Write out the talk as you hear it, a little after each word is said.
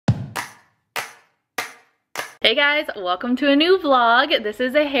Hey guys, welcome to a new vlog. This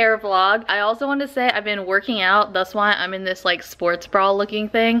is a hair vlog. I also want to say I've been working out, that's why I'm in this like sports bra looking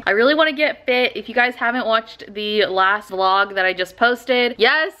thing. I really want to get fit. If you guys haven't watched the last vlog that I just posted,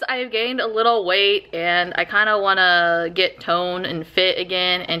 yes, I've gained a little weight and I kind of want to get toned and fit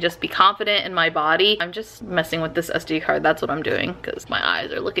again and just be confident in my body. I'm just messing with this SD card, that's what I'm doing, because my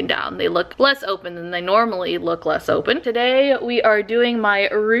eyes are looking down. They look less open than they normally look less open. Today we are doing my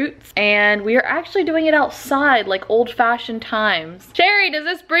roots and we are actually doing it outside like old-fashioned times. Cherry, does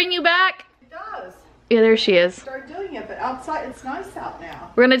this bring you back? It does. Yeah, there she is. Start doing it, but outside it's nice out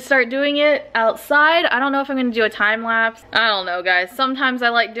now. We're gonna start doing it outside. I don't know if I'm gonna do a time lapse. I don't know, guys. Sometimes I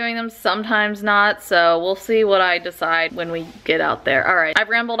like doing them, sometimes not. So we'll see what I decide when we get out there. All right, I've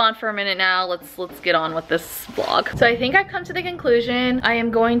rambled on for a minute now. Let's get on with this vlog. So I think I've come to the conclusion I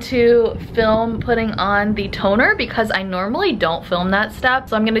am going to film putting on the toner because I normally don't film that step.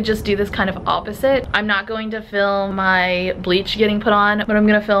 So I'm gonna just do this kind of opposite. I'm not going to film my bleach getting put on, but I'm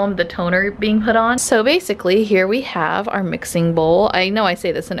gonna film the toner being put on. So basically here we have our mixing bowl. I know I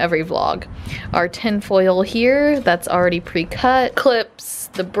say this in every vlog. Our tin foil here that's already pre-cut, clips,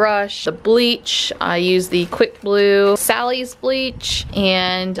 the brush, the bleach. I use the Quick Blue Sally's bleach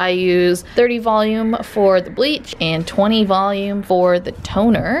and I use 30 volume for the bleach and 20 volume for the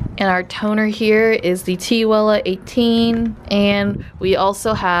toner. And our toner here is the T-Wella 18, and we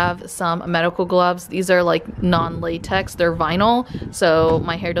also have some medical gloves. These are like non-latex, they're vinyl, so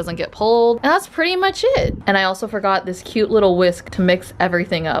my hair doesn't get pulled. And that's pretty much it. And I also forgot this cute little whisk to mix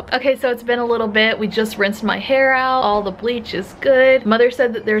everything up. Okay, so it's been a little bit. We just rinsed my hair out. All the bleach is good. Mother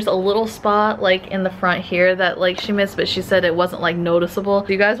said that there's a little spot like in the front here that like she missed, but she said it wasn't like noticeable.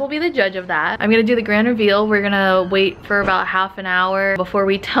 So you guys will be the judge of that. I'm gonna do the grand reveal. We're gonna wait for about half an hour before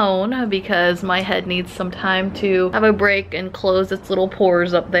we tone because my head needs some time to have a break and close its little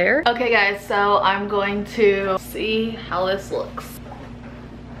pores up there. Okay guys, so I'm going to see how this looks.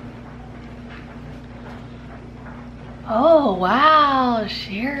 Oh wow,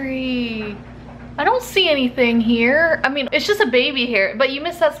 Sherry. I don't see anything here. I mean, it's just a baby hair, but you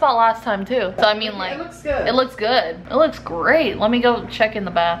missed that spot last time too. So I mean, like, it looks good. It looks good. It looks great. Let me go check in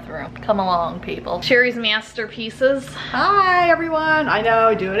the bathroom. Come along, people. Sherry's masterpieces. Hi everyone. I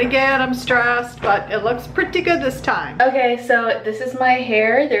know, do it again. I'm stressed, but it looks pretty good this time. Okay, so this is my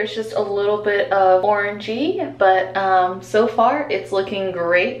hair. There's just a little bit of orangey, but so far it's looking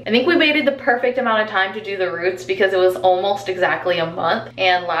great. I think we waited the perfect amount of time to do the roots because it was almost exactly a month.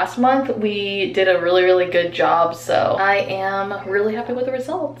 And last month we did a really good job, so I am really happy with the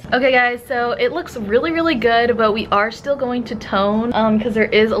results. Okay guys, so it looks really good, but we are still going to tone because there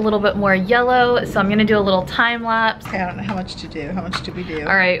is a little bit more yellow, so I'm gonna do a little time lapse. Okay, I don't know how much to do. How much do we do?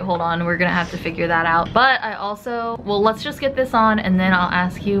 All right, hold on, we're gonna have to figure that out. But I also, well, let's just get this on and then I'll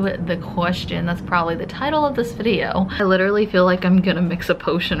ask you the question. That's probably the title of this video. I literally feel like I'm gonna mix a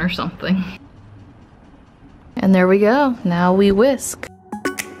potion or something. And there we go, now we whisk.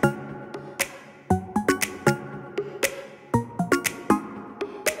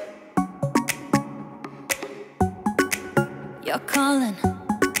 You're calling,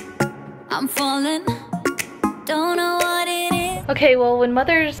 I'm falling, don't know what it is. Okay, well, when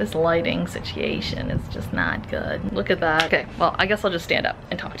Mother's this lighting situation is just not good. Look at that. Okay, well, I guess I'll just stand up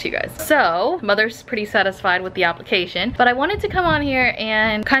and talk to you guys. So, Mother's pretty satisfied with the application, but I wanted to come on here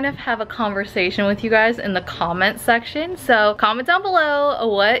and kind of have a conversation with you guys in the comment section. So, comment down below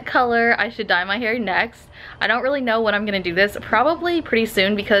what color I should dye my hair next. I don't really know when I'm gonna do this, probably pretty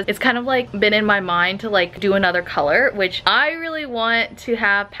soon because it's kind of like been in my mind to like do another color, which I really want to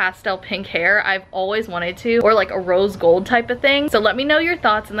have pastel pink hair. I've always wanted to, or like a rose gold type of thing. So let me know your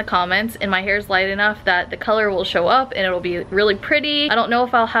thoughts in the comments, and my hair's light enough that the color will show up and it'll be really pretty. I don't know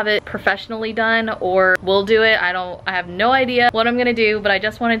if I'll have it professionally done or we'll do it. I have no idea what I'm gonna do, but I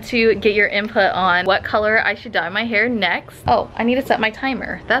just wanted to get your input on what color I should dye my hair next. Oh, I need to set my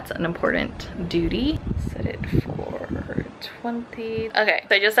timer. That's an important duty. Set it for 20. Okay,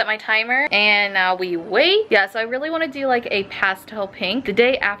 so I just set my timer and now we wait. Yeah, so I really want to do like a pastel pink. The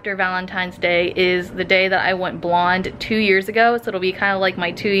day after Valentine's Day is the day that I went blonde 2 years ago, so it'll be kind of like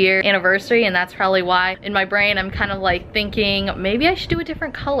my 2-year anniversary, and that's probably why in my brain I'm kind of like thinking maybe I should do a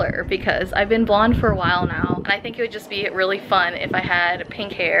different color because I've been blonde for a while now, and I think it would just be really fun if I had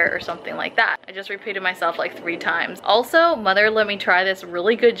pink hair or something like that. I just repeated myself like 3 times. Also, Mother let me try this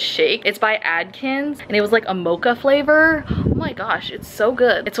really good shake. It's by Adkins and it was like a mocha flavor. Oh my gosh, it's so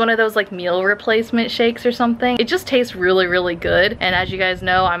good. It's one of those like meal replacement shakes or something. It just tastes really good. And as you guys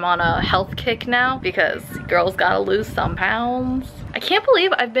know, I'm on a health kick now because girls gotta lose some pounds. I can't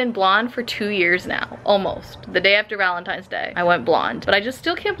believe I've been blonde for 2 years now, almost. The day after Valentine's Day, I went blonde. But I just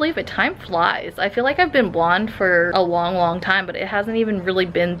still can't believe it. Time flies. I feel like I've been blonde for a long, long time, but it hasn't even really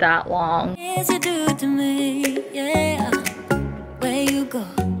been that long. As you do to me, yeah. Where you go,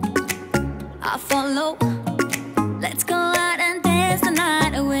 I follow. Let's go out and dance the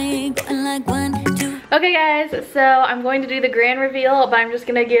night away. Going like 1, 2. Okay guys, so I'm going to do the grand reveal, but I'm just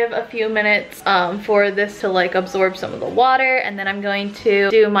gonna give a few minutes for this to like absorb some of the water, and then I'm going to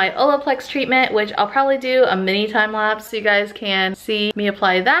do my Olaplex treatment, which I'll probably do a mini time lapse so you guys can see me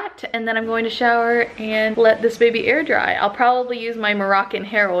apply that, and then I'm going to shower and let this baby air dry. I'll probably use my Moroccan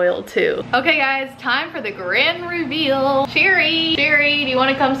hair oil too. Okay guys, time for the grand reveal. Sherry, do you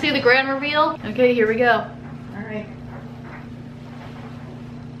want to come see the grand reveal? Okay, here we go. All right.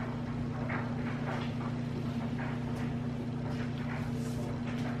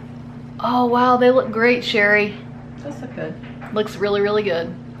 Oh wow, they look great, Sherry. Those look good. Looks really, really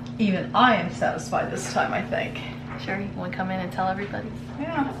good. Even I am satisfied this time, I think. Sherry, you want to come in and tell everybody?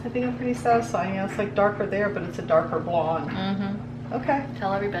 Yeah, I think I'm pretty satisfied. You know, it's like darker there, but it's a darker blonde. Mm-hmm. Okay.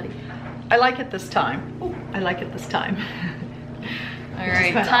 Tell everybody. I like it this time. Ooh, I like it this time. All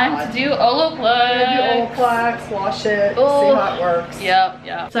right, time to do Olaplex. Do Olaplex, wash it, see Oh. how it works.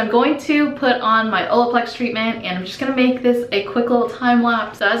 Yep. So I'm going to put on my Olaplex treatment, and I'm just gonna make this a quick little time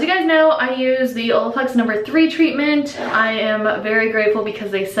lapse. So as you guys know, I use the Olaplex number 3 treatment. I am very grateful because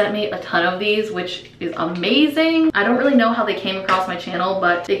they sent me a ton of these, which is amazing. I don't really know how they came across my channel,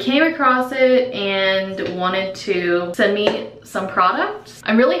 but they came across it and wanted to send me some products.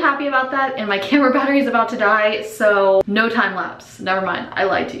 I'm really happy about that, and my camera battery is about to die, so no time lapse. Never mind, I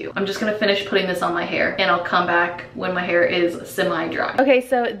lied to you. I'm just gonna finish putting this on my hair, and I'll come back when my hair is semi-dry. Okay,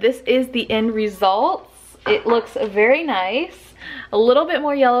 so this is the end result. It looks very nice. A little bit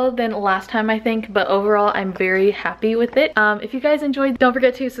more yellow than last time, I think, but overall I'm very happy with it. If you guys enjoyed, don't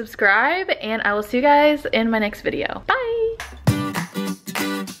forget to subscribe, and I will see you guys in my next video. Bye!